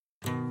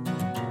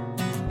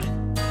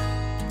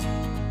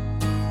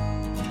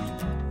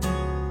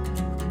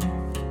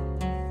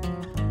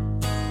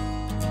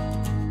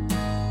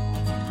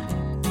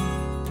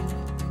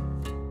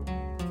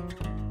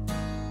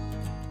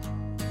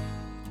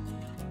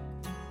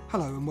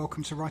Hello and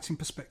welcome to Writing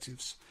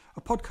Perspectives,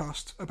 a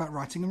podcast about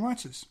writing and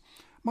writers.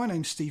 My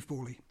name's Steve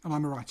Borley and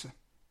I'm a writer.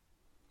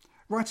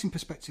 Writing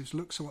Perspectives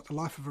looks at what the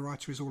life of a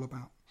writer is all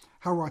about,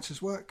 how writers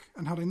work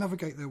and how they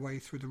navigate their way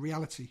through the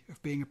reality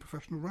of being a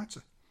professional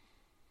writer.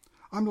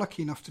 I'm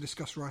lucky enough to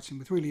discuss writing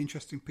with really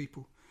interesting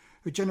people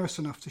who are generous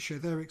enough to share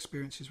their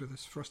experiences with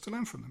us for us to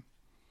learn from them.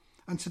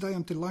 And today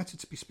I'm delighted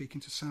to be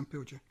speaking to Sam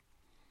Pilger.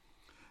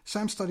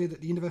 Sam studied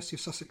at the University of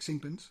Sussex,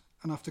 England,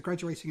 and after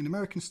graduating in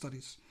American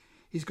Studies,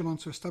 he's gone on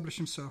to establish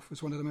himself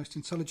as one of the most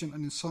intelligent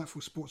and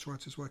insightful sports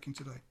writers working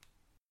today.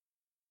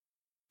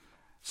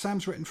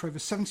 Sam's written for over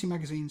 70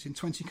 magazines in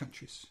 20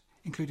 countries,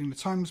 including The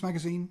Times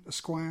Magazine,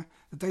 Esquire,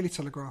 The Daily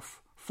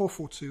Telegraph,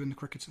 442 and The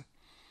Cricketer,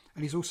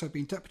 and he's also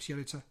been deputy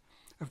editor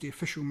of the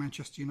official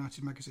Manchester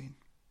United magazine.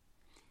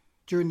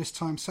 During this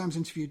time, Sam's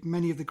interviewed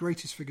many of the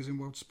greatest figures in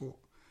world sport,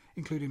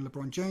 including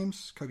LeBron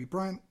James, Kobe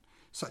Bryant,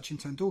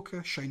 Sachin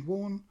Tendulkar, Shane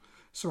Warne,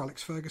 Sir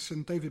Alex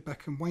Ferguson, David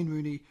Beckham, Wayne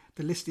Rooney.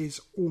 The list is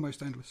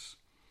almost endless.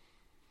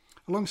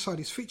 Alongside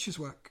his features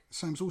work,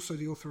 Sam's also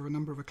the author of a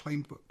number of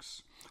acclaimed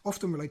books,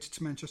 often related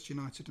to Manchester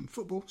United and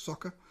football,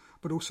 soccer,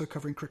 but also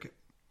covering cricket.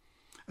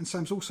 And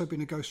Sam's also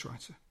been a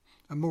ghostwriter,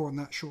 and more on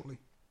that shortly.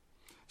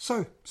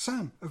 So,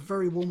 Sam, a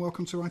very warm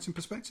welcome to Writing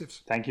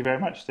Perspectives. Thank you very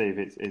much, Steve.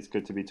 It's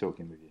good to be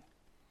talking with you.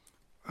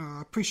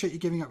 I appreciate you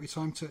giving up your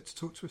time to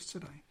talk to us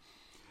today.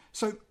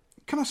 So,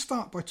 can I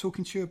start by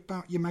talking to you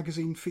about your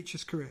magazine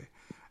features career?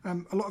 A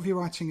lot of your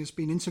writing has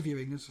been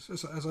interviewing.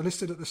 As I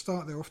listed at the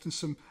start, there are often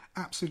some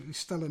absolutely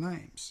stellar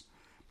names.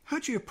 How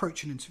do you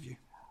approach an interview?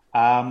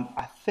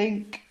 I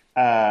think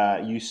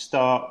you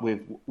start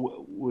with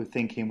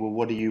thinking, well,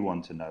 what do you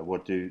want to know?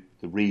 What do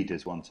the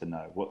readers want to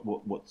know?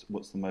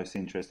 What's the most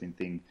interesting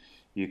thing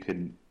you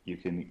can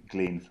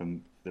glean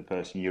from the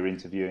person you're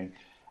interviewing?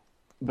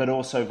 But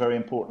also, very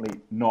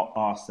importantly, not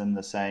ask them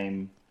the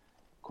same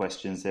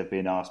questions they've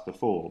been asked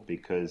before,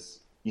 because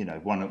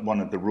one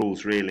of the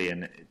rules really,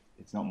 and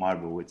it's not my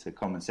rule, it's a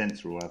common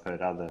sense rule I've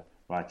heard other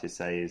writers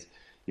say, is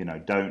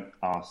don't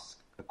ask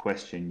a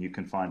question you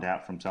can find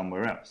out from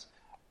somewhere else.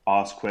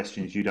 Ask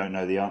questions you don't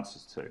know the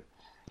answers to.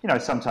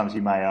 Sometimes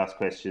you may ask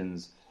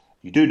questions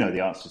you do know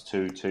the answers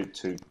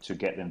to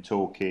get them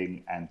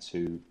talking and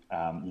to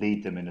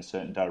lead them in a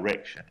certain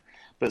direction.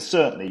 But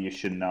certainly you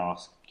shouldn't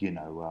ask,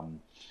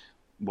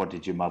 what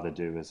did your mother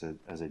do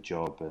as a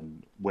job,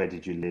 and where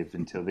did you live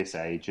until this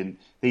age, and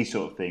these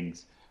sort of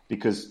things,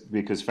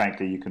 because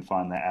frankly you can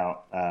find that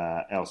out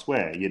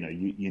elsewhere. You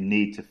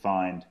need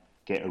to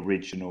get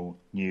original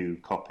new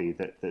copy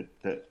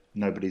that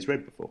nobody's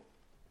read before.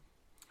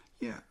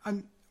 Yeah,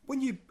 and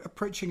when you're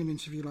approaching an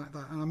interview like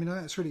that, and I mean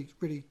that's really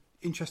really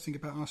interesting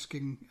about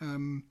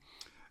asking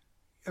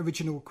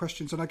original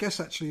questions, and I guess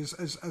actually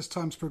as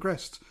time's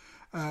progressed,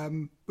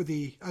 with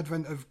the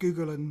advent of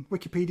Google and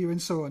Wikipedia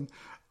and so on,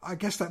 I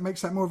guess that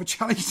makes that more of a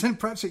challenge than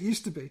perhaps it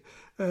used to be.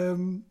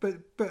 But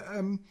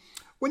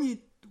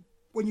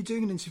when you're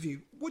doing an interview,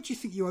 what do you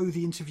think you owe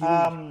the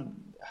interviewee?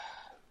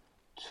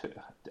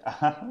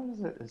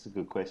 That's a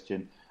good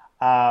question.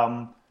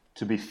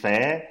 To be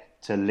fair,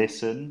 to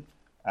listen,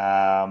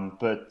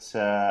 but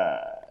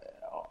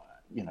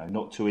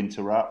not to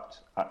interrupt,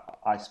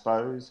 I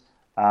suppose.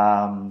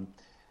 I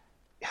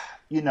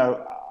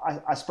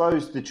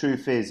suppose the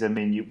truth is,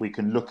 we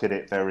can look at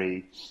it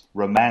very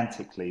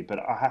romantically, but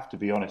I have to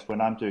be honest,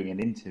 when I'm doing an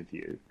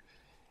interview,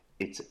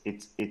 it's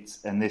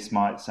and this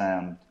might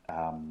sound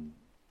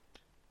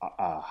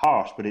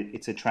harsh, but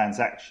it's a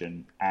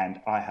transaction,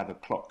 and I have a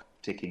clock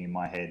ticking in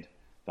my head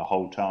the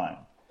whole time.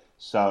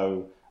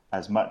 So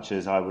as much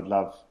as I would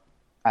love,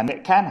 and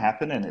it can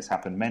happen, and it's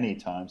happened many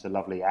times, a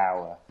lovely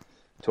hour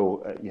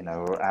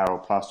or hour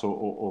plus,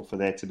 or for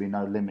there to be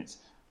no limits.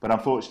 But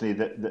unfortunately,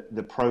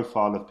 the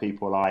profile of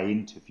people I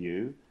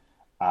interview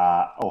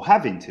or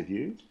have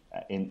interviewed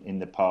in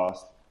the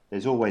past,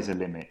 there's always a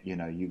limit.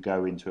 You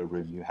go into a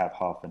room, you have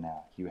half an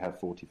hour, you have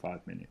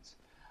 45 minutes.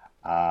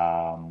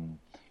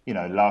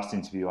 Last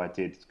interview I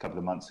did a couple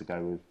of months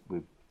ago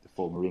with the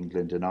former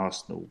England and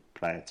Arsenal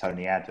player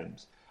Tony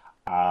Adams.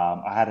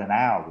 I had an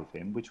hour with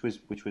him, which was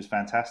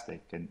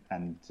fantastic,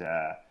 and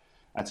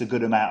that's a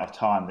good amount of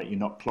time that you're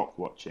not clock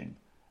watching.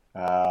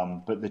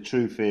 But the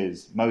truth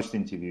is, most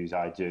interviews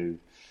I do,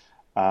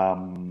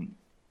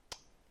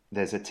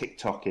 there's a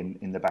tick-tock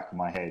in the back of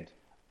my head.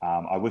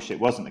 I wish it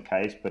wasn't the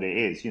case, but it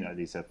is.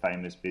 These are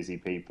famous, busy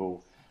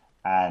people,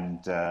 and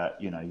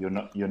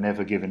you're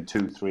never given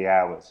 2-3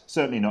 hours.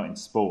 Certainly not in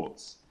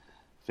sports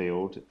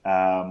field.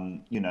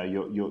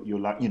 You're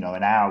like,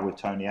 an hour with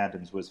Tony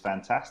Adams was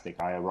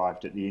fantastic. I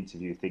arrived at the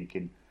interview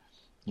thinking,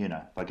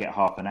 if I get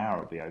half an hour,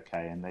 it'll be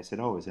okay. And they said,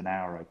 oh, is an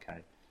hour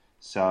okay?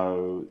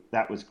 So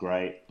that was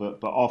great,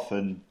 but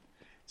often,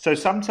 so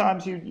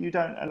sometimes you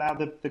don't allow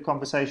the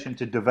conversation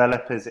to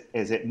develop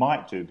as it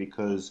might do,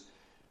 because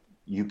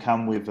you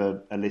come with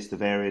a list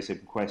of areas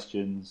of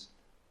questions,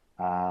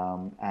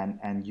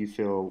 and you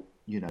feel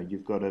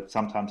you've got to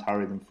sometimes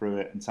hurry them through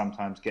it, and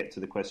sometimes get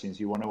to the questions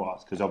you want to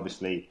ask, because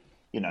obviously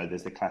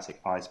there's the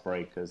classic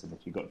icebreakers, and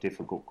if you've got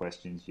difficult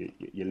questions, you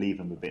leave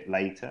them a bit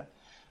later.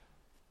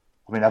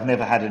 I mean, I've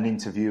never had an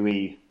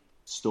interviewee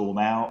storm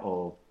out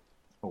or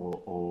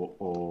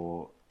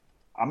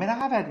I mean, I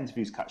have had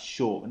interviews cut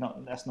short,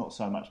 but that's not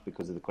so much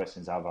because of the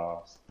questions I've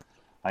asked.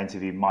 I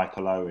interviewed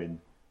Michael Owen,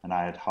 and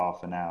I had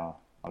half an hour.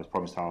 I was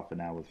promised half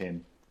an hour with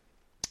him.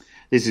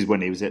 This is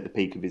when he was at the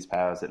peak of his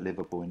powers at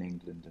Liverpool in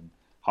England, and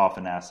half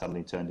an hour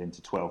suddenly turned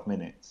into 12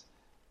 minutes.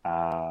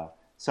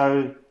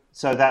 So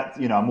that,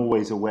 you know, I'm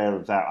always aware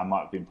of that. I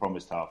might have been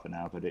promised half an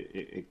hour, but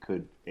it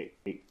could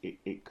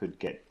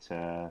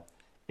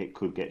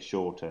get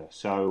shorter.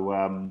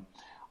 So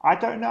I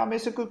don't know. I mean,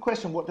 it's a good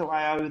question. What do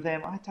I owe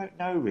them? I don't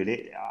know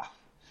really.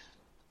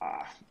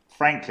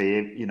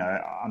 Frankly, you know,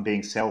 I'm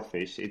being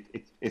selfish.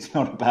 It's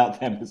not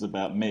about them; it's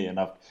about me. And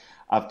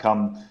I've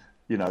come,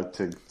 you know,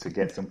 to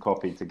get some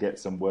copy, to get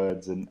some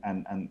words,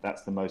 and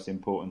that's the most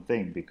important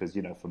thing, because,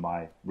 you know, for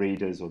my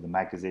readers or the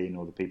magazine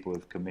or the people who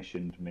have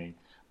commissioned me.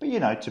 But, you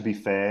know, to be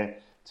fair,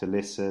 to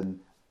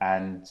listen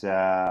and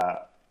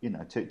you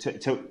know,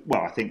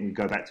 well, I think we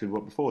go back to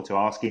what before, to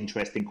ask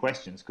interesting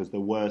questions, because the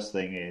worst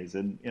thing is,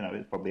 and, you know,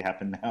 it's probably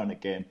happened now and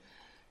again,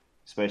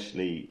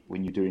 especially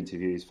when you do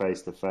interviews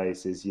face to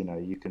face, is, you know,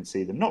 you can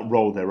see them not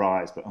roll their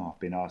eyes, but, oh, I've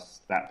been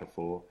asked that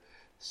before.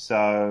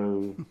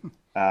 So,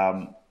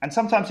 and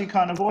sometimes you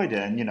can't avoid it.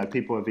 And, you know,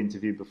 people have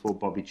interviewed before,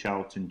 Bobby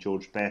Charlton,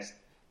 George Best.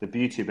 The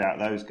beauty about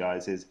those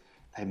guys is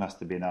they must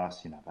have been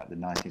asked, you know, about the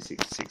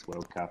 1966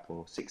 World Cup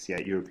or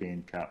 68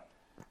 European Cup.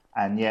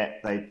 And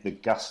yet the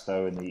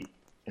gusto and the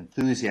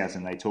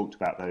enthusiasm they talked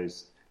about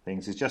those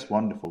things is just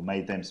wonderful,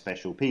 made them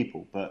special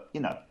people. But,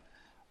 you know,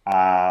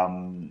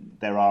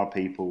 there are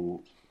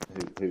people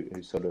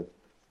who sort of,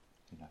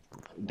 you know,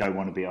 don't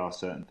want to be asked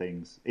certain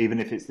things, even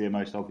if it's the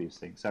most obvious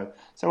thing. So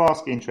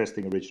ask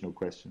interesting, original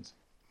questions.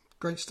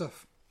 Great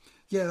stuff.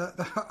 Yeah,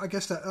 I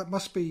guess that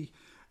must be,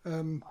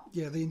 the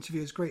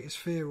interviewer's greatest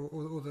fear,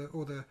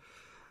 or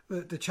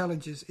the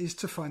challenge is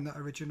to find that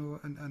original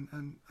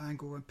and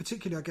angle, and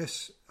particularly, I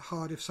guess,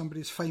 hard if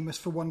somebody's famous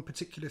for one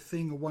particular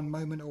thing or one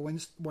moment or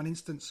one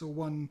instance or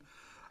one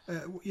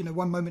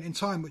moment in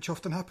time, which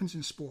often happens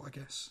in sport, I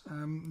guess.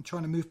 And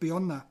trying to move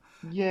beyond that.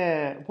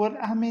 Yeah, well,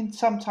 I mean,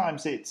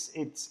 sometimes it's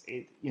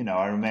you know,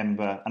 I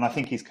remember, and I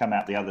think he's come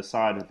out the other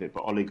side of it,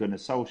 but Ole Gunnar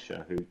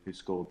Solskjaer, who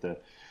scored the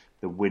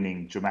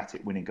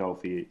dramatic winning goal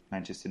for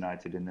Manchester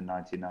United in the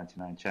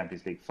 1999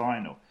 Champions League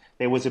final.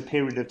 There was a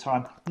period of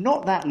time,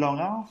 not that long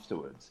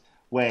afterwards,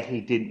 where he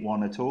didn't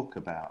want to talk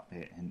about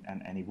it,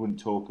 and he wouldn't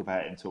talk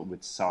about it, and sort of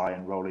would sigh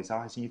and roll his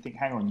eyes. And you think,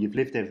 hang on, you've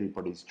lived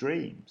everybody's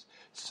dreams.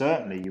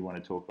 Certainly you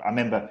want to talk about. I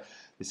remember,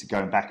 this is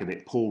going back a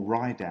bit, Paul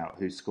Rideout,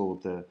 who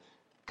scored the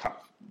FA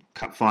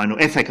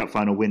Cup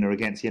final winner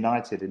against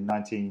United in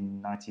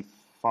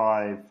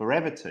 1995 for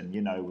Everton,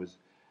 you know, was,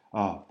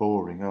 oh,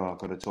 boring. Oh, I've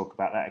got to talk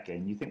about that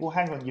again. You think, well,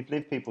 hang on, you've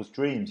lived people's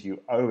dreams. You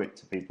owe it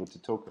to people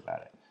to talk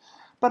about it.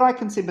 But I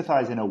can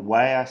sympathise in a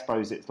way. I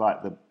suppose it's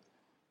like the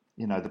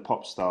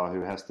pop star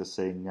who has to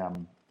sing,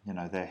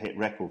 their hit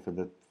record for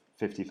the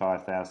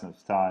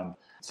 55,000th time.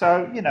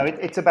 So, you know,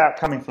 it's about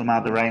coming from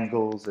other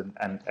angles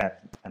and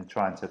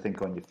trying to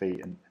think on your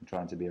feet and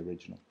trying to be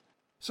original.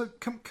 So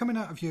coming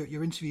out of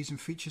your interviews and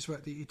features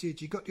work that you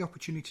did, you got the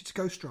opportunity to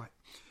ghostwrite,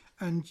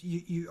 and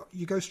you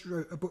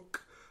ghostwrote a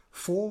book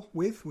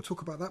we'll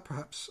talk about that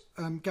perhaps,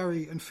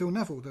 Gary and Phil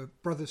Neville, the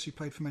brothers who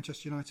played for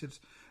Manchester United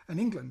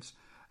and England.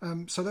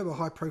 So they were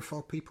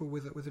high-profile people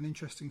with an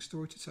interesting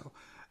story to tell.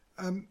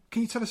 Can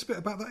you tell us a bit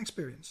about that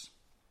experience?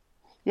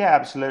 Yeah,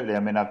 absolutely. I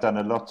mean, I've done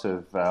a lot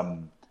of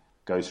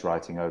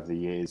ghostwriting over the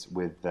years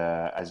with,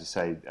 as you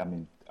say, I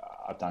mean,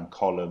 I've done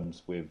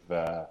columns with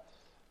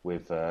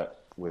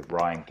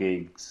Ryan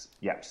Giggs,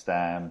 Jaap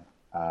Stam,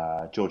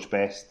 George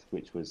Best,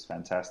 which was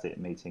fantastic,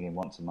 meeting him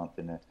once a month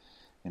in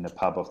a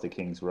pub off the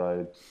King's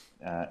Road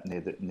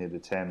near the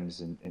Thames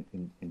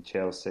in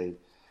Chelsea,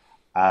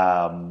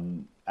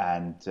 and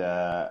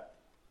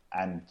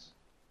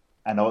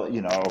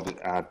you know,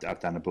 I've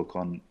done a book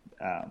on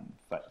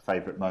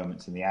favourite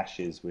moments in the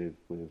Ashes with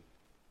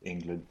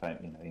England,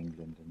 you know,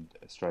 England and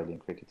Australian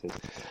cricketers.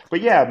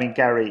 But yeah, I mean,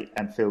 Gary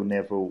and Phil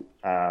Neville,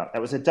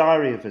 that was a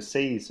diary of a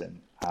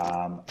season,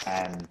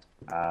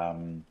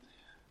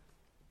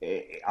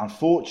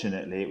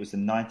 unfortunately, it was the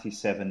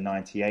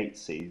 97-98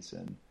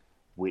 season,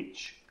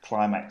 which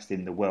climaxed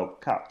in the World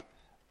Cup,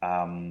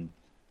 and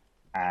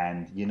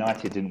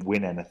United didn't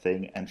win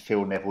anything, and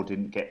Phil Neville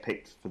didn't get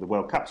picked for the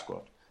World Cup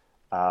squad,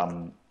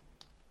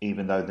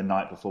 even though the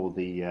night before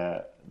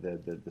the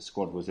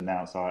squad was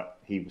announced,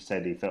 he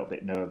said he felt a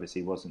bit nervous.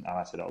 He wasn't, and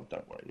I said, "Oh,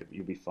 don't worry,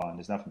 you'll be fine.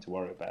 There's nothing to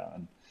worry about."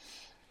 And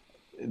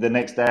the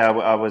next day,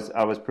 I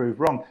was proved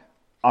wrong.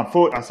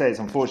 I say it's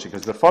unfortunate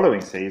because the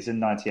following season,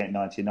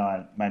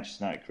 98-99,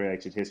 Manchester United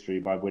created history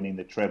by winning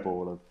the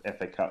treble of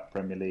FA Cup,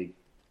 Premier League,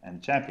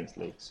 and Champions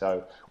League.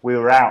 So we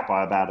were out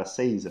by about a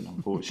season,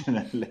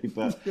 unfortunately.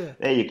 But yeah,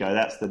 there you go.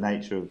 That's the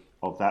nature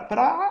of that. But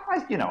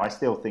I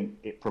still think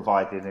it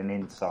provided an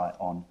insight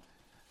on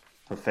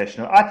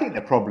professional. I think the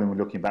problem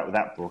looking back with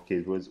that book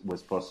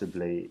was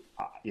possibly,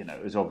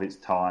 it was of its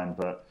time,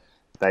 but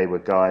they were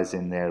guys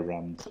in their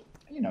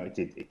it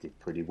did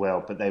pretty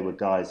well, but they were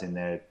guys in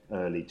their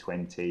early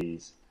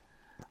 20s,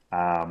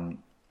 And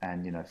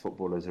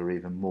footballers are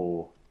even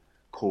more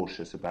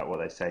cautious about what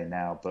they say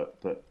now.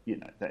 But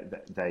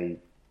they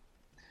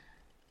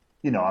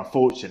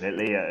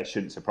unfortunately, it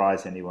shouldn't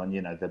surprise anyone.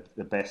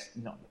 The best,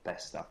 not the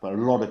best stuff, but a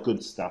lot of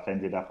good stuff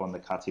ended up on the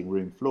cutting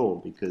room floor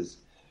because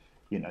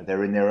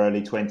they're in their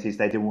early 20s.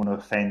 They didn't want to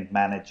offend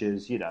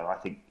managers. I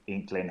think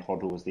Glenn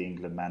Hoddle was the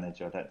England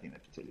manager. I don't think they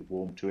particularly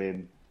warmed to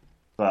him.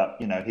 But,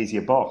 he's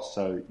your boss,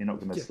 so you're not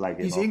going to slag him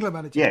off. He's the England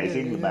manager. Yeah, he's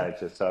England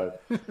manager, so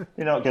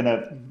you're not going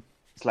to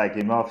slag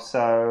him off.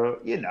 So,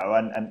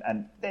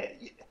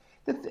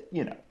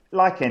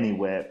 like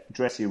anywhere,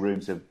 dressing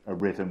rooms are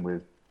riven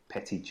with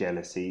petty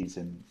jealousies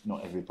and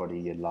not everybody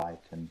you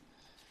like. And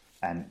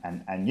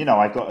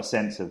I got a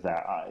sense of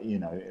that,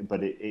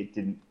 but it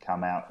didn't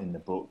come out in the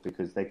book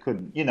because they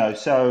couldn't,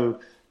 so,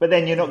 but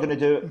then you're not going to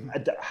do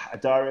a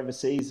diary of a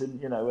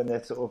season, when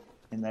they're sort of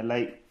in their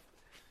late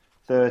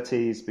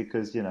 30s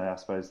because, I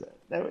suppose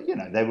they were,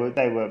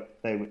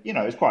 it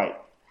was quite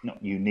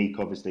not unique.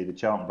 Obviously the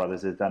Charlton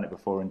brothers had done it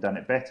before and done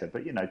it better,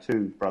 but,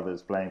 two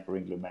brothers playing for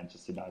England,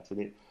 Manchester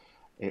United,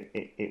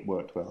 it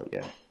worked well.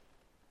 Yeah.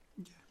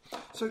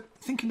 So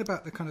thinking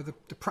about the kind of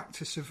the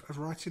practice of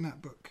writing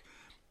that book,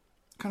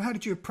 kind of how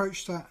did you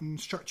approach that and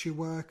structure your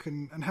work,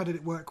 and how did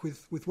it work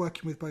with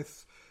working with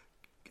both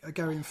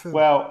Gary and Phil?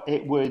 Well,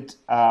 it would.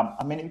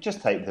 It would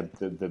just take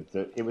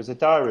it was a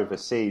diary of a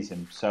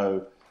season,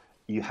 so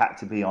you had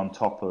to be on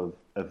top of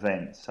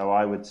events. So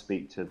I would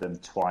speak to them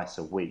twice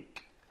a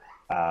week,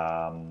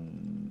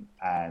 and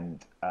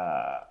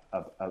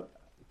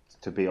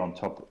to be on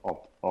top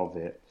of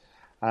it.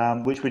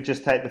 Which would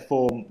just take the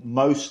form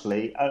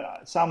mostly.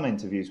 Some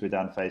interviews were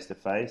done face to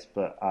face,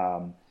 but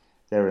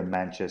they're in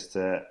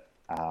Manchester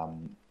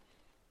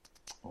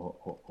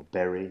or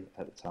Bury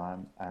at the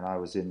time, and I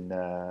was in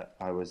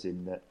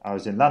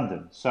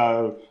London.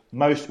 So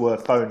most were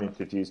phone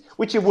interviews,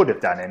 which you would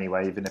have done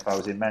anyway, even if I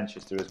was in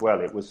Manchester as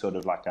well. It was sort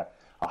of like a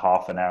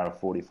half an hour,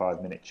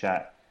 45-minute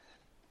chat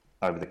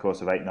over the course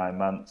of 8-9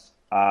 months.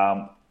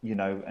 And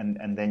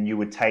then you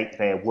would take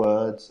their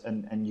words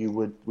and you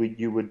would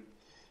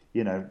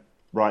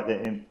write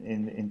that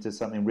into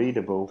something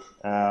readable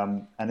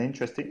and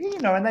interesting.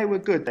 And they were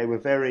good. They were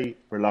very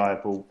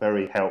reliable,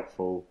 very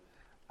helpful,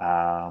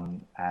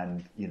 and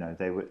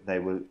they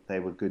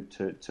were good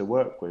to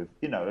work with.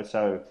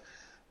 So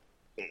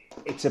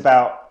it's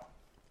about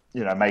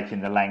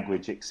making the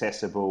language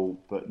accessible,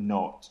 but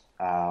not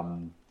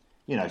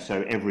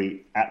so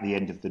at the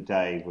end of the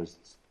day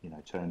was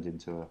turned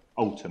into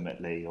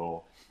ultimately,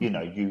 or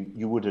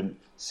you wouldn't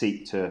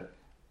seek to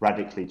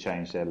radically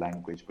change their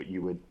language, but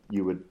you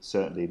would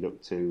certainly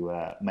look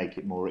to make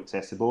it more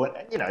accessible,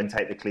 and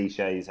take the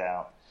cliches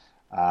out,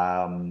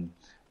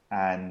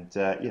 and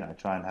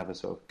try and have a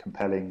sort of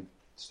compelling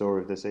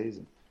story of the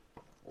season.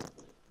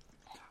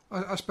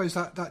 I suppose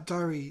that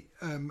diary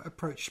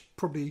approach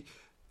probably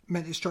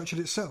meant it structured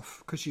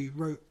itself because you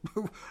wrote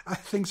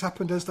things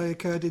happened as they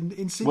occurred in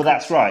sequence. Well,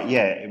 that's right.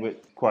 Yeah, it was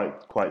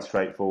quite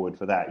straightforward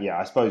for that. Yeah,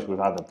 I suppose with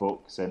other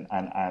books, and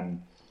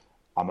I'm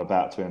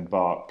about to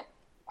embark.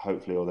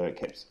 Hopefully, although it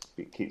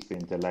keeps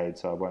being delayed,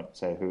 so I won't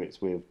say who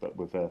it's with, but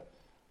with a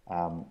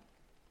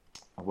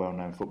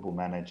well-known football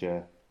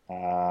manager.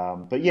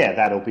 But yeah,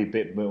 that'll be a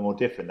bit more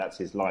different. That's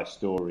his life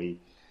story.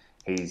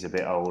 He's a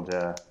bit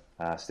older,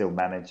 still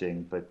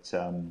managing, but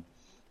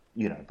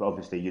but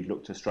obviously you'd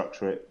look to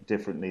structure it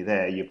differently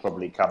there. You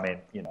probably come in,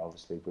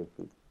 obviously with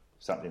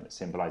something that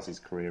symbolises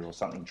career or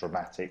something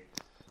dramatic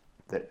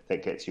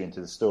that gets you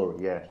into the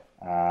story. Yeah.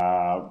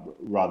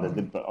 Rather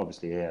than, but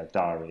obviously, yeah,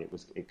 diary.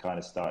 It kind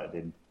of started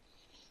in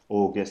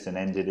August and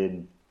ended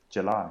in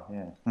July.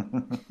 Yeah.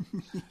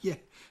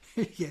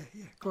 yeah,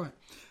 quite.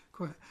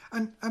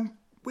 And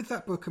with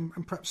that book,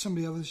 and perhaps some of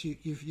the others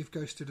you've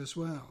ghosted as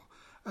well.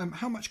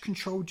 How much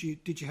control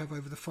did you have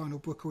over the final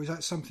book, or is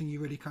that something you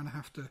really kind of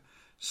have to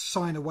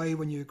sign away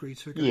when you agree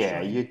to a ghost?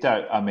 Yeah, you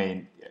don't. I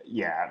mean,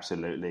 yeah,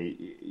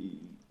 absolutely.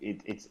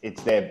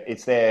 It's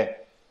their.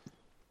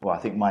 Well, I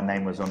think my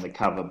name was on the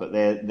cover, but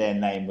their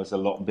name was a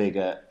lot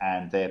bigger,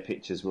 and their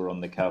pictures were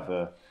on the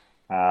cover.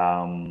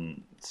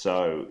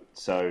 So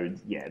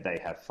yeah, they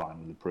have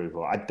final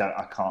approval. I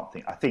can't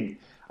think. I think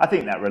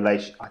that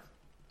relation.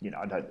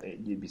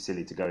 You'd be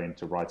silly to go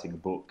into writing a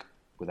book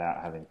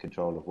without having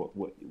control of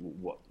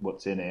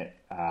what's in it.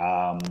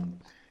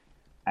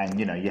 And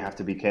you have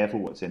to be careful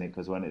what's in it,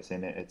 because when it's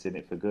in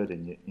it for good.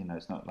 And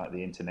it's not like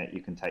the internet.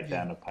 You can take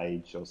down a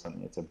page or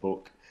something. It's a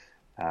book.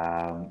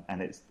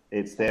 And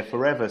it's there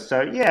forever.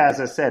 So yeah, as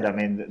I said, I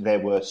mean, there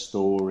were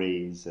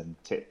stories and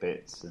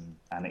tidbits and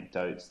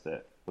anecdotes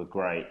that were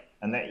great,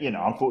 and that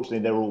unfortunately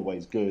they're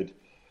always good,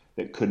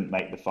 that couldn't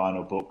make the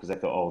final book because they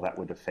thought, oh, that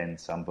would offend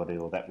somebody,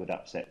 or that would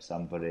upset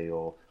somebody,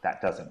 or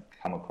that doesn't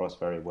come across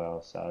very well.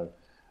 So,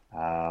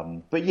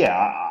 but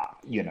yeah,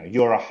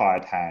 you're a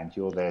hired hand.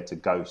 You're there to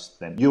ghost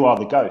them. You are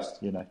the ghost.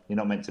 You're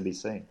not meant to be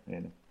seen.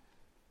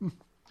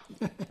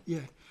 Yeah.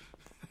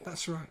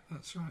 That's right.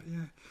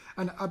 Yeah,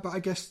 and but I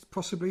guess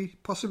possibly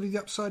the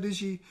upside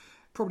is you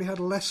probably had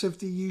less of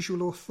the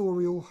usual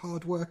authorial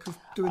hard work of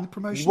doing the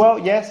promotion. Well,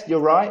 yes, you're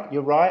right.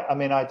 You're right. I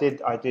mean, I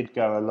did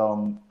go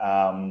along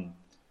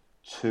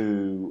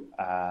to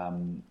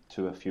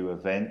a few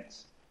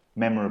events.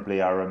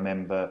 Memorably, I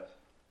remember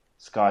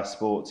Sky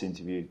Sports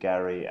interviewed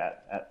Gary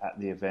at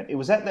the event. It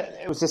was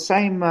the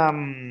same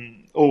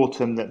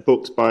autumn that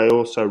books by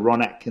also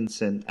Ron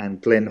Atkinson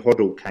and Glenn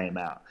Hoddle came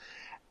out,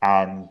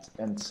 and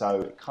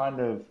so it kind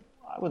of,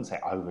 I wouldn't say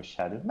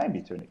overshadowed,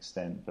 maybe to an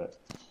extent, but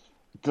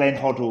Glenn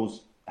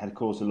Hoddle's had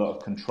caused a lot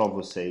of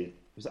controversy.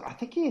 I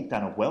think he had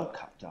done a World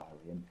Cup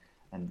diary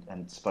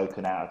and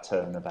spoken out of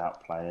turn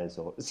about players.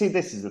 Or see,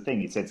 this is the thing.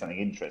 He said something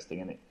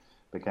interesting, and it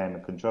became a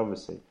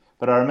controversy.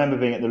 But I remember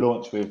being at the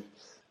launch with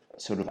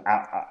sort of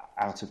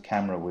out of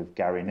camera with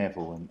Gary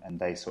Neville, and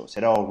they sort of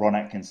said, "Oh, Ron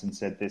Atkinson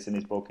said this in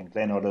his book, and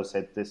Glenn Hoddle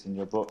said this in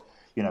your book.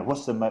 You know,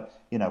 what's the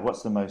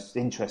most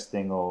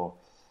interesting or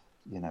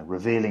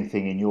revealing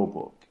thing in your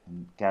book?"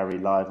 And Gary,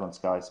 live on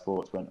Sky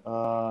Sports, went,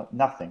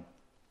 "Nothing."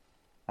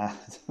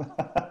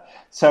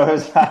 So I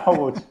was like, "Oh,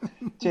 well,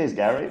 cheers,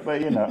 Gary."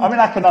 But I mean,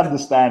 I can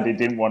understand he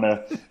didn't want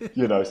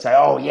to, say,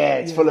 "Oh, yeah,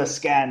 it's full of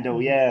scandal."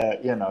 Yeah,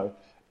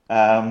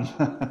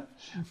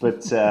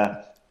 but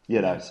so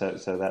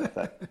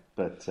that.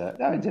 But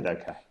no, it did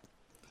okay.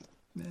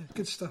 Yeah,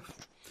 good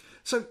stuff.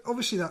 So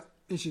obviously that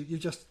is you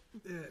just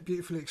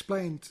beautifully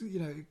explained.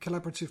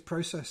 Collaborative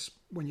process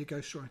when you're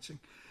ghostwriting.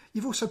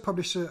 You've also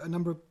published a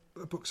number of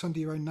books under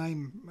your own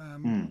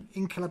name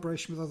in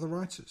collaboration with other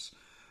writers.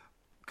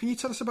 Can you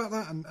tell us about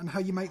that and how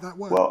you make that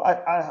work? Well,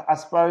 I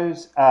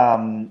suppose. I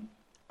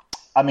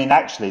mean,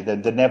 actually,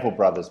 the Neville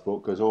Brothers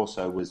book was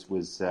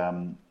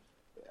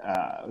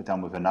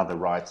done with another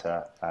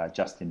writer,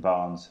 Justin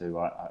Barnes, who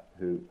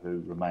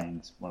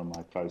remains one of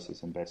my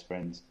closest and best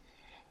friends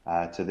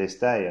to this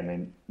day. I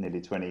mean, nearly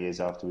 20 years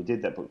after we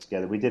did that book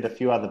together, we did a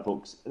few other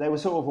books. They were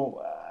sort of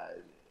all,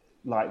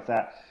 like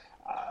that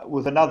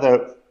with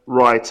another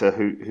writer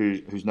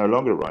who's no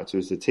longer a writer,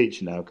 who's a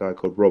teacher now, a guy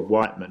called Rob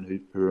Whiteman,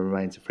 who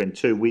remains a friend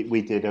too.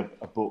 We did a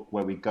book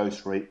where we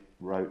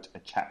wrote a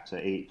chapter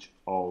each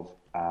of,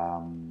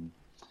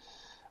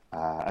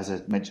 as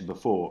I mentioned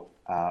before,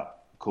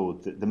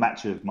 called The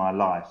Match of My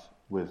Life,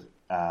 with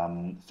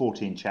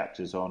 14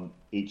 chapters on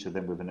each of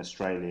them with an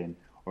Australian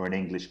or an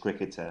English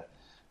cricketer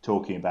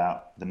talking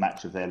about the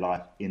match of their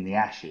life in the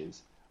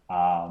Ashes.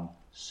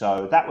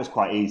 So that was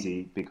quite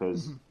easy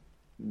because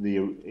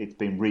it's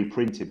been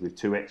reprinted with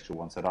 2 extra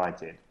ones that I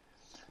did.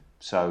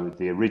 So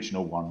the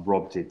original one,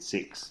 Rob did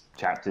 6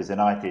 chapters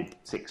and I did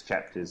 6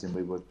 chapters, and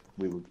we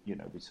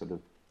sort of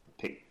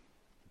picked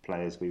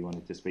players we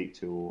wanted to speak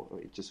to, or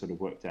it just sort of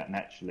worked out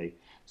naturally.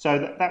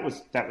 So that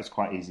was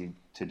quite easy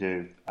to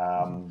do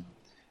for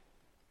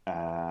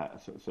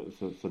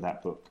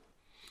that book.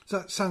 So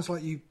that sounds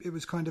like it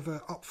was kind of a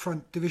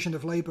upfront division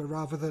of labour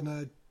rather than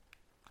a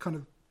kind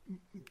of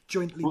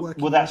jointly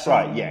working. Well, that's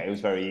right. Yeah, it was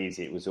very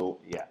easy. It was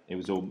all.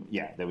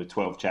 There were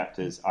 12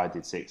 chapters. I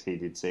did 6. He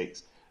did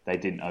 6. They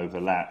didn't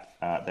overlap.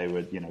 They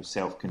were,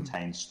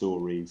 self-contained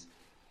stories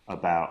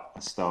about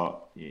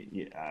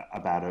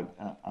about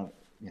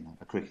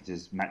a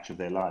cricketer's match of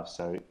their lives.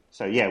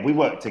 So yeah, we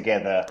worked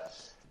together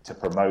to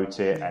promote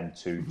it and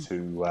to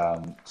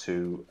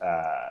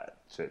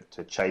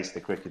chase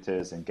the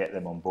cricketers and get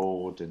them on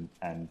board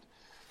and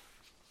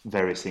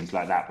various things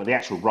like that. But the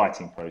actual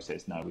writing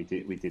process, no, we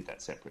did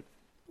that separate.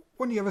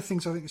 One of the other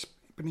things I think has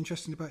been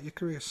interesting about your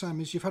career,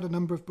 Sam, is you've had a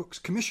number of books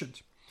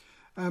commissioned.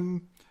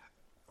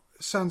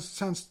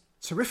 Sounds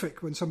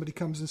terrific when somebody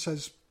comes and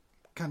says,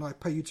 "Can I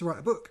pay you to write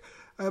a book?"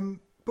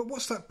 But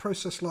what's that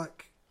process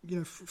like?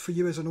 For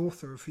you as an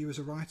author or for you as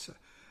a writer,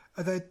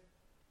 are there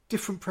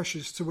different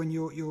pressures to when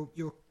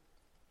you're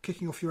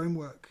kicking off your own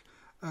work?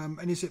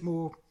 And is it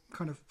more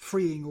kind of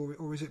freeing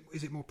or is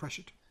it more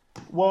pressured?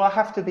 Well, I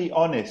have to be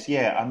honest.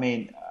 Yeah, I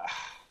mean,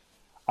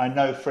 I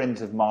know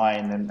friends of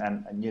mine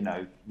and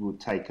will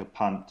take a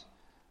punt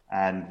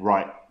and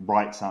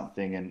write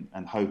something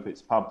and hope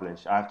it's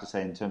published. I have to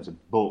say, in terms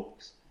of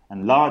books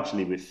and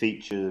largely with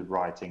feature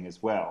writing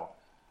as well,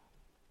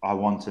 I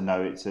want to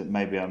know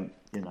maybe I'm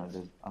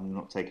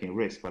not taking a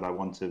risk, but I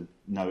want to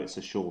know it's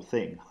a sure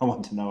thing. I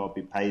want to know I'll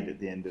be paid at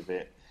the end of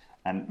it,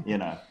 and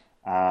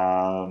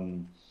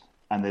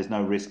and there's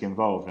no risk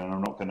involved, and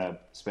I'm not going to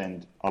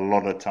spend a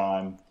lot of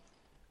time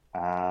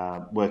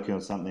working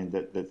on something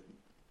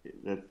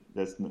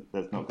that's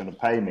not going to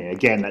pay me.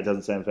 Again, that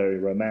doesn't sound very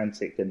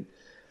romantic, and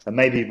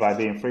maybe by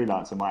being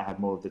freelance, I might have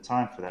more of the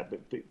time for that.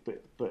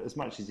 But as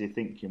much as you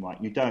think you might,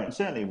 you don't.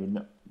 Certainly with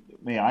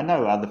me, I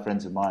know other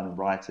friends of mine and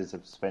writers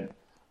have spent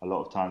a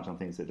lot of times on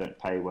things that don't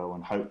pay well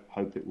and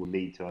hope it will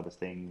lead to other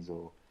things.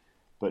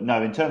 But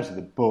no, in terms of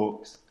the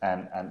books,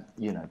 and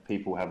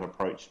people have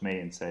approached me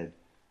and said,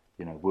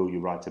 will you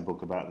write a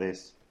book about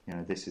this?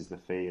 This is the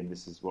fee and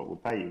this is what we'll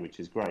pay you, which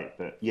is great.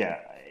 But yeah,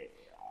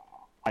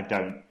 I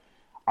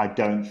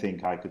don't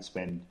think I could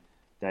spend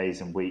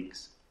days and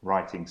weeks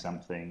writing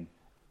something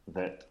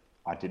that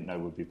I didn't know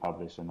would be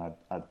published and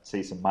I'd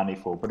see some money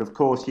for. But of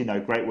course,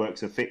 great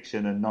works of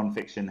fiction and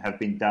non-fiction have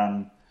been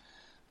done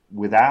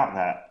without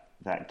that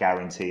that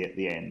guarantee at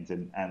the end.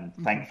 And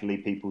thankfully,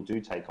 people do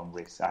take on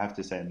risks. I have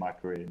to say, in my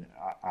career,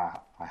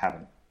 I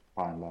haven't,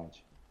 by and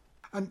large.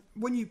 And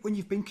when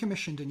you've been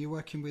commissioned and you're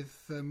working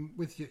with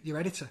your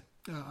editor,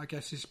 I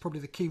guess is probably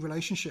the key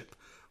relationship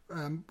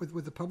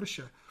with the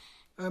publisher.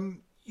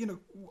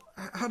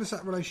 How does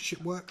that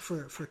relationship work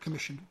for a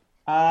commission?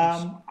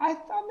 I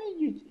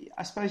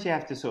suppose you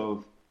have to sort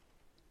of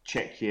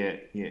check your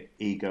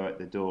ego at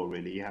the door.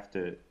 Really, you have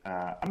to.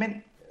 I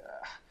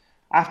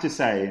have to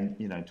say,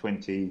 in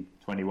 20,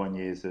 21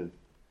 years of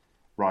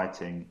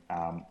writing,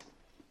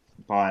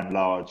 by and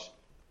large,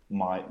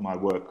 my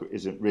work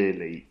isn't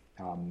really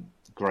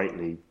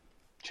greatly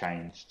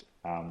changed,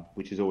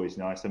 which is always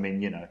nice. I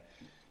mean,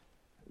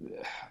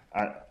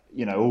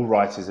 all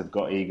writers have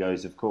got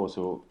egos, of course,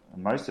 or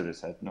most of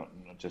us have, not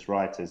just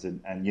writers.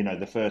 And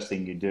the first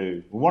thing you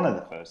do, one of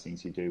the first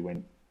things you do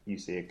when you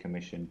see a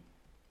commission,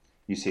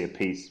 you see a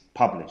piece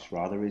published,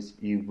 rather, is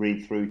you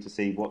read through to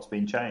see what's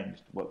been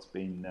changed, what's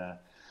been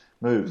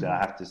moved. And I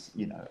have to,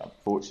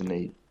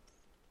 unfortunately,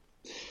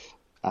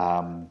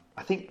 I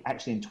think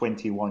actually in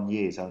 21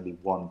 years, only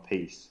one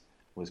piece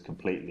was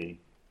completely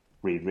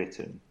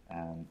rewritten.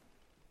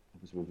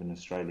 It was with an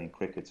Australian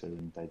cricketer,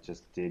 and they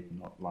just did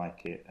not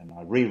like it. And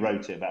I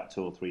rewrote it about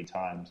 2 or 3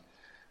 times,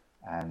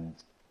 and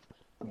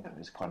it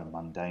was quite a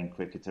mundane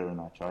cricketer, and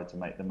I tried to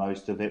make the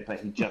most of it, but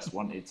he just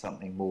wanted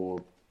something more.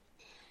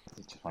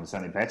 He just wanted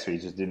something better. He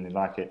just didn't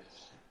like it,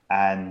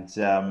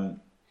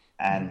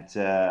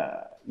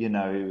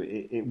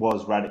 it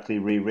was radically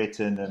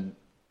rewritten and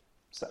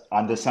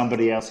under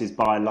somebody else's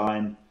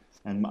byline,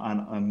 and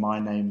my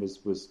name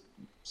was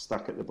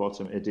stuck at the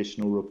bottom.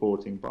 Additional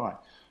reporting by.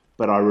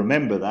 But I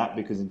remember that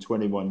because in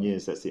 21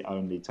 years, that's the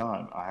only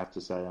time. I have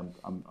to say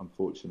I'm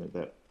fortunate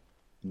that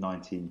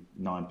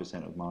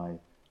 99% of my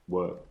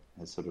work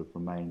has sort of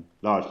remained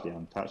largely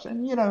untouched.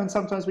 And, and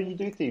sometimes when you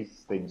do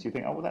these things, you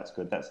think, oh, well, that's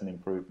good. That's an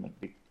improvement.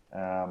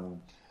 In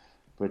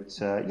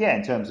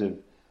terms of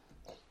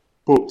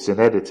books and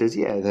editors,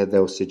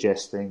 they'll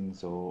suggest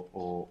things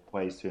or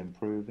ways to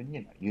improve. And,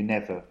 you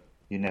never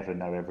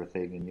know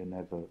everything, and you're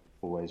never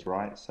always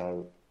right.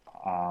 So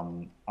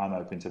I'm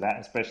open to that,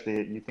 especially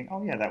if you think,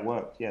 oh, yeah, that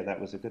worked. Yeah, that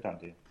was a good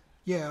idea.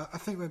 Yeah, I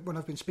think when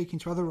I've been speaking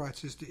to other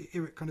writers,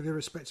 kind of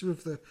irrespective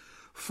of the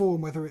form,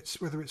 whether it's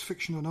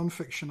fiction or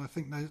non-fiction, I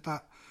think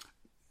that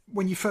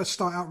when you first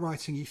start out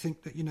writing, you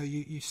think that,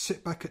 you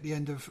sit back at the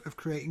end of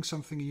creating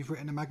something and you've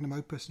written a magnum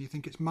opus and you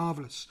think it's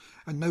marvellous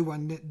and no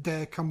one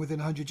dare come within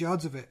 100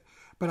 yards of it.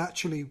 But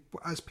actually,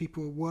 as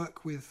people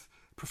work with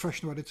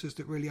professional editors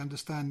that really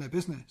understand their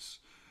business,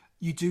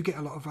 you do get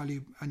a lot of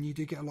value, and you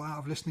do get a lot out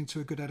of listening to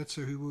a good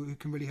editor who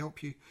can really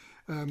help you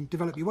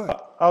develop your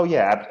work. Oh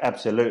yeah,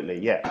 absolutely.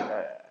 Yeah,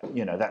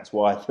 that's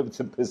why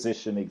the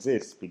position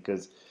exists,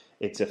 because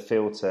it's a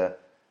filter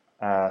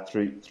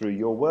through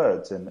your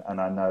words, and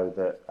I know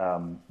that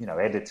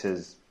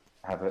editors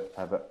have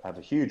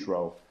a huge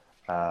role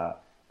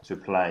to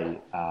play,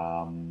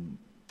 and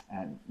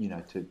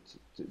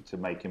to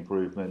make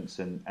improvements,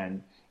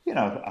 and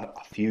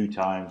a few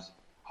times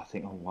I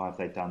think, oh, why have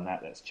they done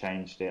that? That's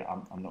changed it.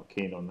 I'm not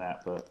keen on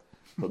that, but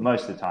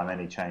most of the time,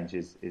 any change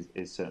is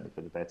certainly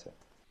for the better.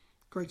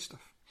 Great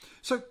stuff.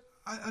 So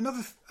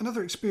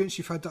another experience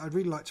you've had that I'd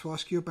really like to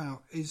ask you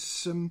about is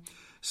some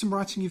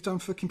writing you've done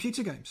for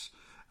computer games.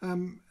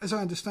 As I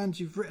understand,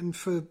 you've written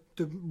for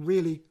the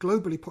really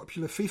globally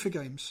popular FIFA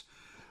games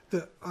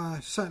that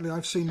certainly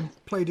I've seen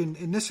played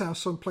in this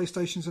house on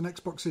PlayStations and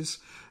Xboxes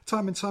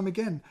time and time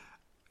again.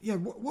 Yeah,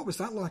 what was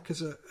that like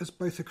as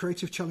both a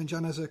creative challenge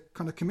and as a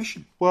kind of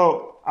commission?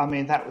 Well, I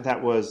mean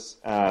that was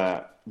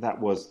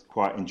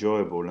quite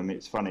enjoyable. I mean,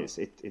 it's funny.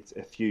 It's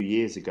a few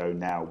years ago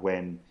now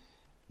when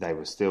they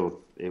were still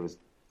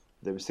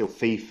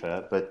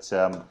FIFA, but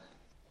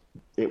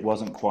it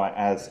wasn't quite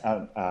as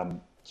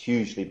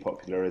hugely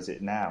popular as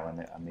it now.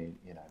 And I mean,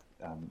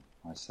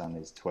 my son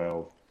is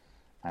 12,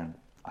 and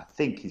I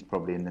think he's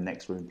probably in the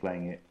next room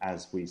playing it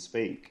as we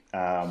speak.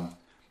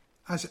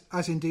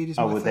 As indeed is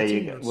my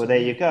 13-year-old. Well, there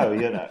you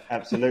go.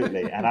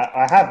 Absolutely. And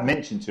I have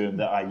mentioned to him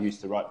that I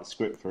used to write the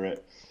script for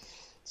it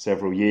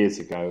several years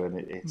ago, and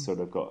it sort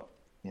of got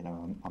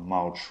a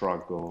mild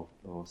shrug or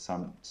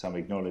some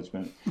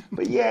acknowledgement.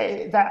 But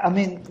yeah,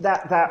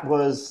 that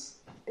was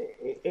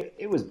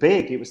it was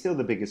big. It was still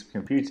the biggest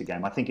computer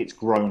game. I think it's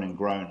grown and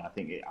grown. I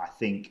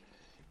think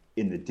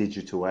in the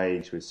digital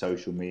age with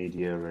social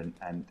media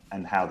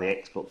and how the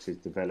Xbox has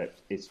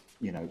developed, it's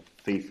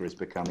FIFA has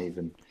become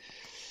even.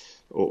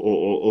 Or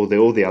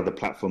all the other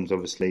platforms,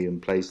 obviously,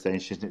 and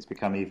PlayStation, it's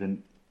become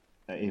even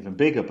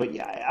bigger. But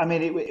yeah, I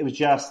mean,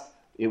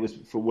 it was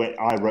for when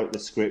I wrote the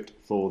script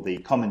for the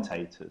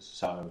commentators.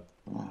 So,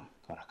 God,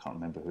 I can't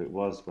remember who it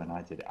was when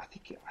I did it. I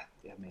think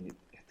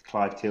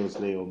Clive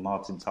Tilsley or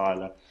Martin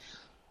Tyler,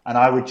 and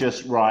I would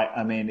just write.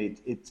 I mean,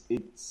 it's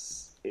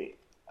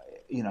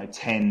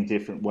 10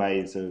 different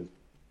ways of,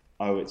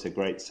 oh, it's a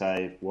great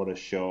save, what a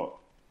shot,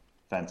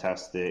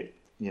 fantastic,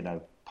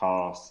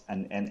 pass,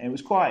 and it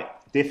was quite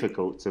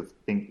difficult to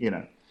think,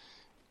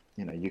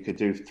 you could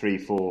do 3,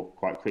 4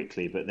 quite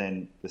quickly, but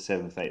then the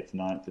 7th, 8th,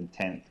 9th, and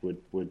 10th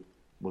would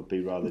would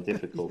be rather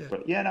difficult. Yeah.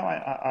 But yeah, no,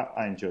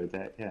 I enjoyed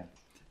that. Yeah.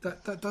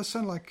 That does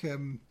sound like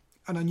an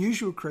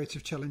unusual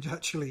creative challenge,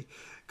 actually,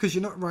 because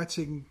you're not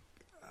writing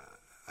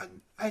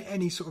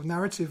any sort of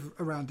narrative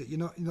around it. You're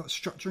not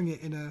structuring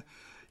it in a,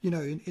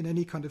 in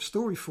any kind of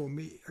story form.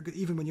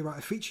 Even when you write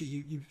a feature,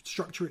 you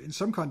structure it in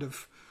some kind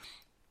of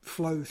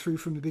flow through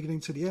from the beginning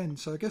to the end.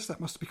 So I guess that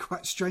must be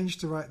quite strange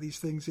to write these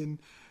things in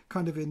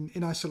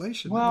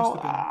isolation. Well,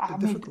 That must have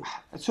been difficult.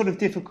 it's sort of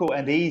difficult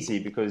and easy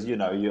because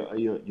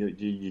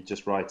you're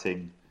just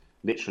writing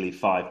literally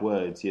 5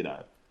 words.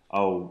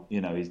 Oh,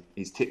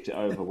 he's tipped it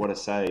over. What a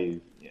save!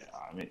 Yeah,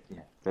 I mean,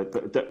 yeah.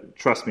 But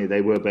trust me,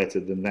 they were better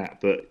than that.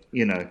 But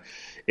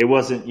it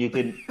wasn't. You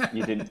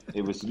didn't.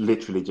 It was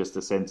literally just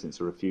a sentence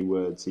or a few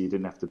words, so you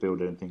didn't have to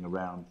build anything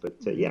around.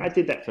 But yeah, I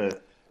did that for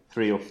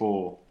 3 or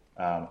 4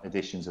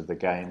 editions of the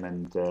game,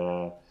 and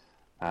it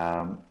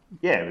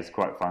was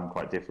quite fun,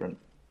 quite different.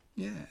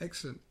 Yeah,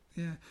 excellent.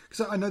 Yeah,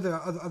 because I know there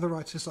are other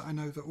writers that I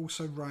know that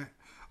also write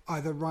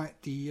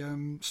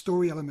the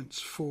story elements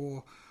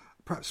for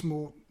perhaps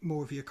more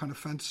of your kind of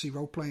fantasy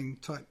role playing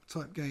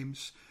type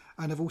games,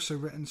 and have also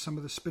written some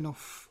of the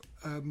spin-off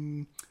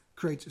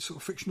creative sort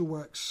of fictional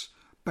works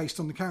based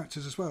on the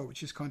characters as well,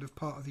 which is kind of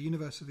part of the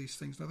universe of these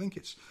things. And I think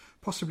it's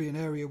possibly an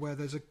area where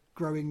there's a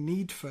growing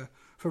need for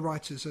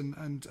writers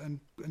and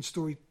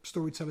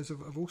storytellers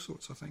of all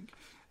sorts. I think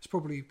it's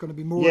probably going to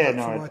be more of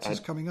that for writers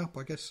coming up.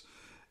 I guess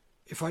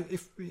if I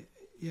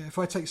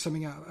take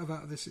something out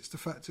of this, it's the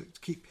fact to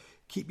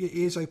keep your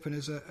ears open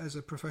as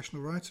a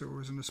professional writer or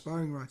as an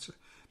aspiring writer,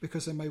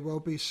 because there may well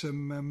be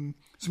some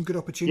good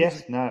opportunities.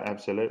 Yes, no,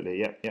 absolutely,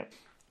 yep,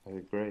 I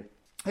agree.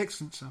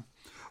 Excellent, Sam.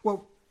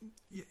 Well,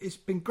 it's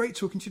been great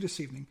talking to you this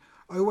evening.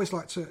 I always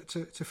like to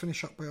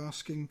finish up by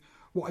asking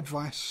what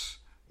advice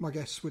my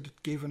guests would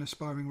give an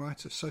aspiring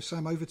writer. So,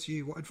 Sam, over to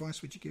you. What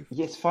advice would you give?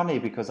 Yeah, it's funny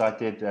because I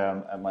did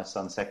at my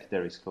son's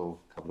secondary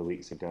school a couple of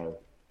weeks ago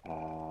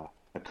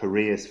a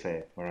careers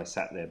fair where I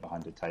sat there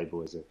behind a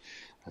table as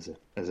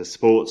a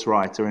sports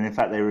writer, and in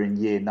fact they were in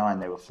year 9.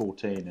 They were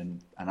 14,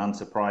 and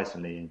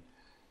unsurprisingly,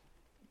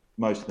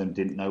 most of them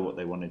didn't know what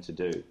they wanted to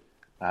do.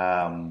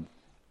 But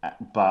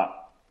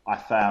I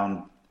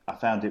found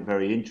it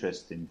very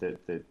interesting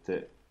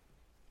that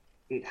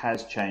it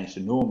has changed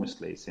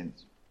enormously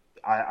since.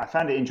 I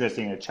found it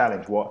interesting, a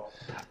challenge, what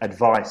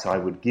advice I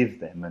would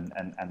give them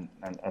and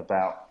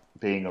about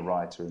being a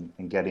writer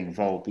and getting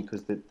involved,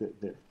 because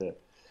the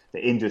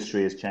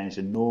industry has changed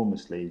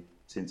enormously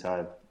since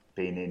I've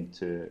been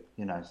into,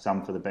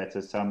 some for the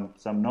better, some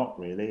not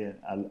really,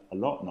 a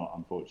lot not,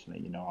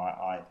 unfortunately.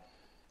 I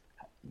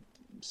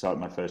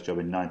started my first job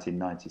in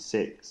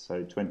 1996,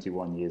 so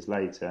 21 years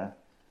later,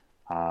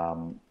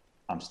 I'm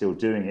still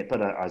doing it.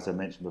 But as I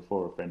mentioned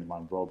before, a friend of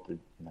mine, Rob,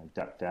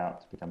 ducked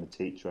out to become a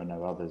teacher. I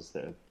know others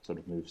that have sort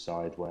of moved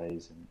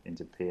sideways and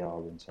into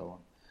PR and so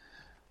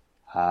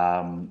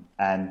on.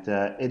 And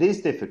it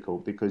is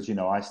difficult because,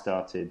 I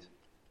started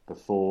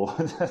before,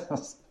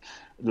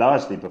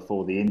 largely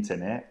before the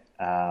internet,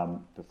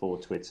 before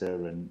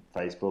Twitter and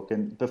Facebook,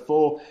 and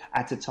before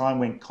at a time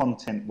when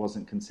content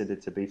wasn't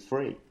considered to be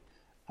free.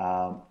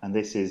 And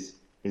this is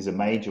a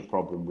major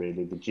problem,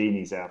 really. The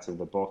genie's out of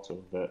the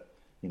bottle, that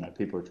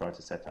people are trying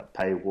to set up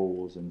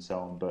paywalls and so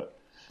on. But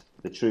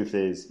the truth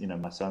is,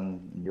 my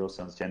son and your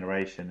son's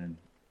generation and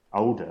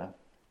older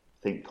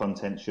think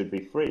content should be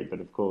free. But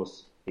of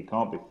course, it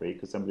can't be free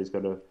because somebody's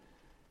got to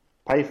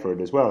pay for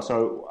it as well.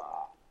 So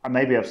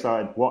maybe I've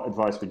started, what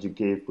advice would you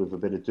give, with a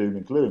bit of doom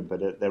and gloom?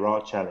 But there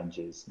are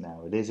challenges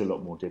now. It is a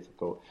lot more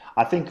difficult.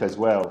 I think as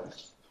well,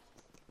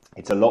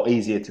 it's a lot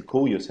easier to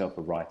call yourself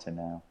a writer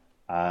now.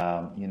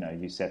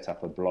 You set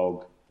up a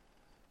blog,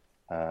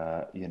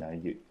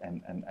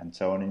 and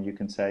so on, and you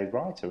can say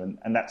writer,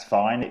 and that's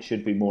fine. It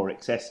should be more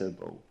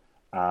accessible,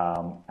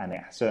 and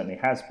it certainly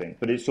has been.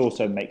 But it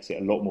also makes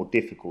it a lot more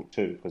difficult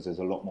too, because there's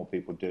a lot more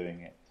people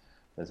doing it.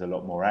 There's a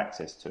lot more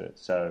access to it.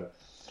 So,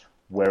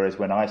 whereas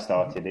when I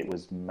started, it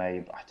was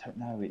maybe, I don't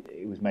know,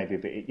 it was maybe a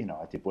bit.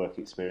 I did work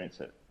experience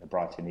at the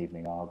Brighton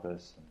Evening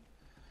Argus, and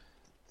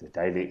the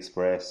Daily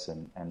Express,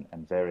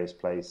 and various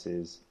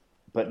places.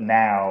 But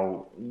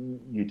now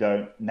you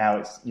don't. Now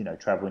it's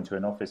traveling to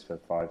an office for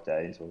 5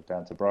 days or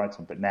down to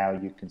Brighton. But now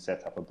you can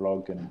set up a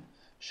blog and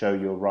show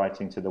your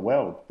writing to the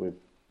world with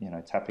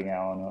tapping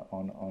out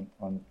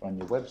on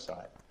your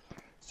website.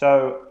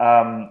 So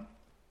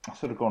I've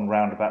sort of gone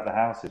round about the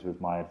houses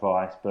with my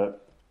advice,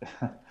 but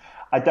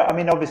I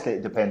mean, obviously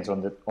it depends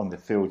on the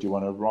field you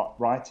want to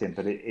write in.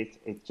 But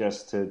it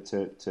just to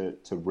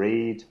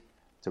read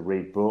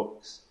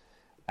books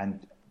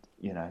and.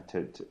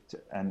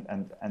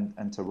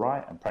 To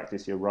write and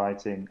practice your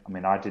writing. I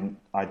mean, I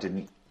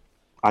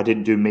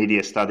didn't do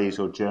media studies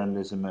or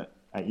journalism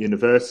at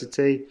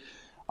university.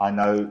 I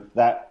know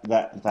that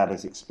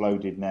has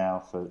exploded now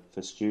for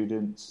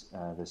students.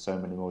 There's so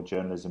many more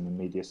journalism and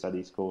media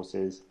studies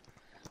courses.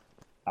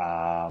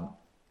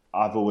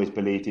 I've always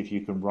believed if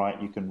you can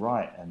write, you can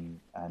write, and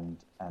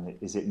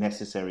is it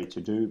necessary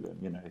to do them?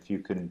 If you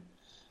can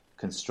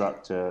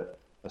construct a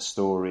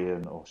story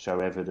or show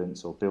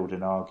evidence or build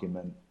an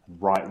argument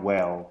and write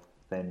well,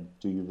 then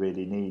do you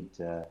really need,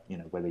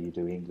 whether you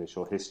do English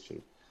or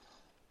history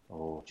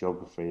or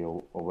geography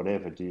or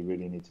whatever, do you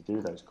really need to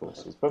do those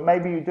courses? But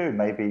maybe you do.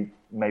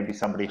 Maybe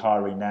somebody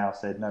hiring now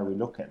said, no, we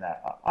look at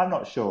that. I'm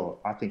not sure.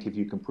 I think if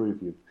you can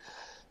prove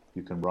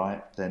you can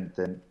write, then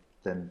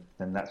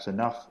that's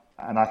enough.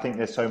 And I think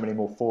there's so many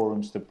more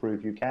forums to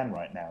prove you can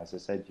right now. As I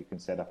said, you can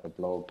set up a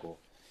blog or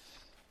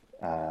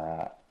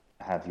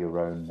have your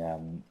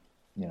own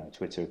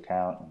Twitter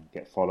account and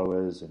get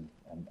followers and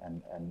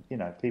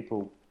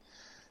people,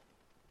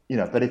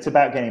 but it's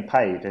about getting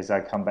paid. As I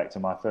come back to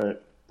my third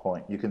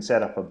point, you can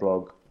set up a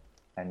blog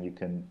and you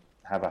can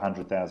have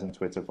 100,000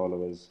 Twitter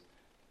followers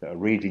that are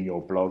reading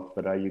your blog,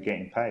 but are you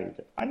getting paid?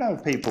 I know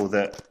people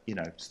that,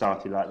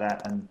 started like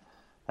that, and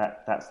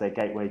that's their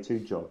gateway to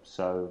jobs.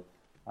 So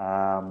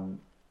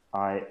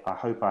I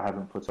hope I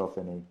haven't put off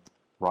any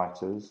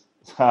writers.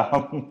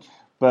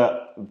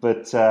 But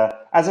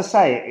as I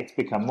say, it's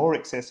become more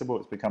accessible,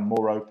 it's become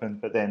more open,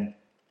 but then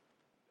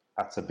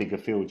that's a bigger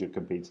field you're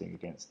competing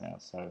against now.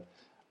 So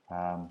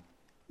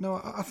no,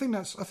 I think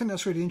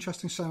that's really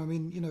interesting, Sam. I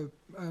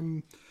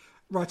mean,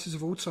 writers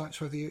of all types,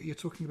 whether you're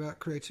talking about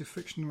creative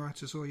fiction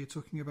writers or you're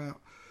talking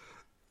about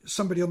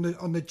somebody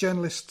on the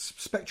journalist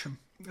spectrum.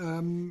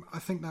 I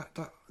think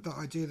that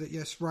idea that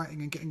yes,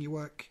 writing and getting your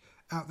work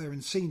out there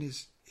and seen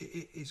is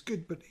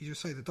good, but as you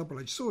say, the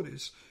double-edged sword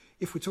is,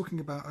 if we're talking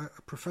about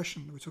a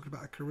profession, we're talking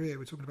about a career,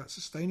 we're talking about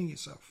sustaining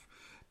yourself,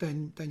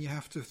 then you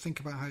have to think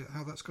about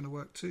how that's going to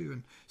work too.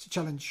 And it's a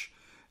challenge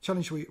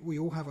we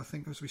all have, I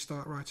think, as we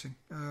start writing,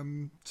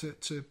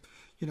 to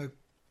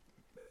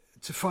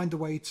find a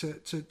way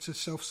to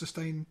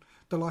self-sustain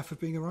the life of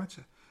being a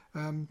writer.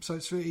 So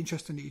it's really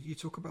interesting that you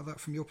talk about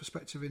that from your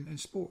perspective in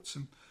sports,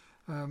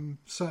 and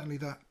certainly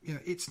that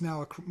it's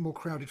now a more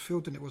crowded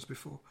field than it was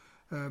before.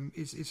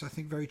 Is I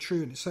think very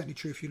true, and it's certainly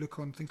true if you look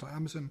on things like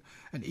Amazon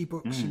and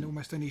ebooks in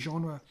almost any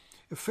genre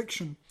of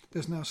fiction.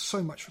 There's now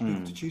so much for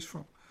people to choose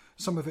from.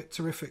 Some of it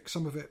terrific,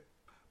 some of it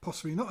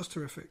possibly not as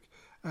terrific.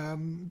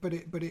 But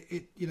a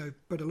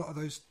lot of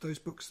those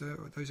books,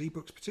 those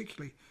ebooks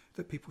particularly,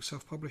 that people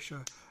self-publish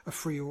are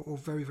free or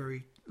very,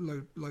 very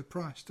low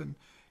priced, and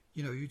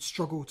you'd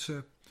struggle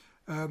to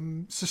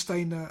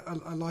sustain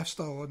a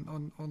lifestyle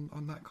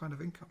on that kind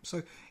of income.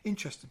 So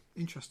interesting.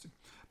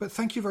 But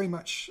thank you very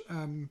much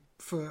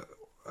for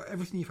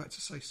everything you've had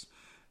to say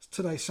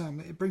today, Sam.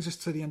 It brings us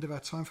to the end of our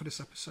time for this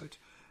episode.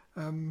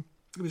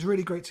 It was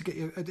really great to get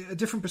you a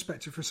different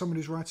perspective for someone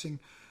who's writing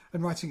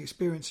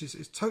experience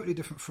is totally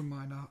different from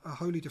mine, a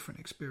wholly different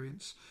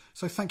experience.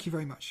 So thank you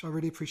very much. I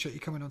really appreciate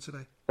you coming on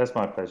today. That's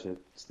my pleasure,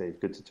 Steve.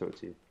 Good to talk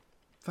to you.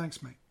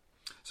 Thanks, mate.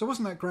 So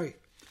wasn't that great?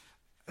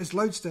 There's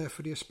loads there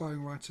for the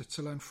aspiring writer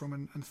to learn from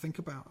and think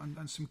about,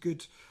 and some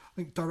good, I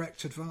think,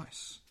 direct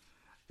advice.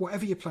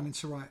 Whatever you're planning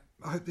to write,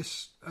 I hope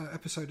this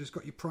episode has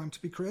got you primed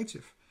to be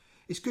creative.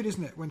 It's good,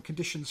 isn't it, when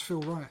conditions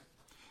feel right?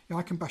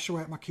 I can bash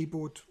away at my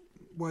keyboard,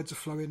 words are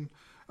flowing,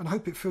 and I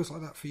hope it feels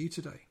like that for you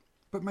today.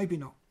 But maybe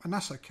not, and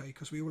that's okay,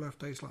 because we all have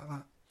days like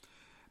that.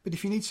 But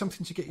if you need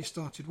something to get you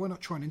started, why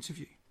not try an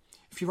interview?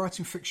 If you're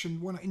writing fiction,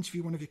 why not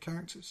interview one of your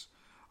characters?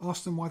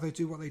 Ask them why they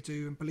do what they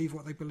do and believe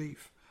what they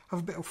believe. Have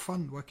a bit of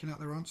fun working out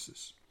their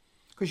answers.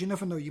 Because you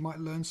never know, you might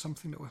learn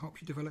something that will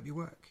help you develop your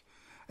work.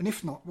 And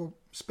if not, well,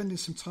 spending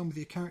some time with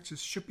your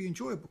characters should be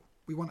enjoyable.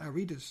 We want our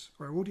readers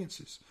or our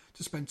audiences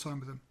to spend time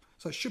with them.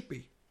 So it should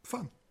be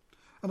fun.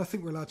 And I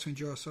think we're allowed to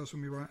enjoy ourselves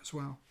when we write as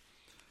well.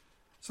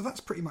 So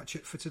that's pretty much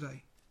it for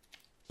today.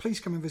 Please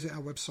come and visit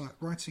our website,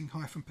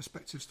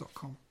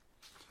 writing-perspectives.com.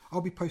 I'll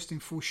be posting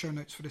full show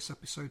notes for this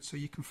episode so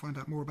you can find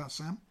out more about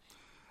Sam.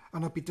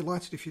 And I'd be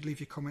delighted if you'd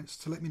leave your comments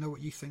to let me know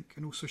what you think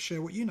and also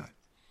share what you know.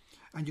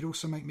 And you'd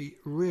also make me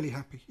really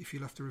happy if you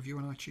left a review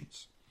on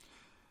iTunes.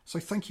 So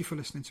thank you for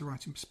listening to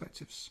Writing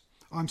Perspectives.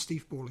 I'm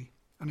Steve Borley,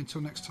 and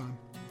until next time,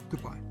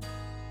 goodbye.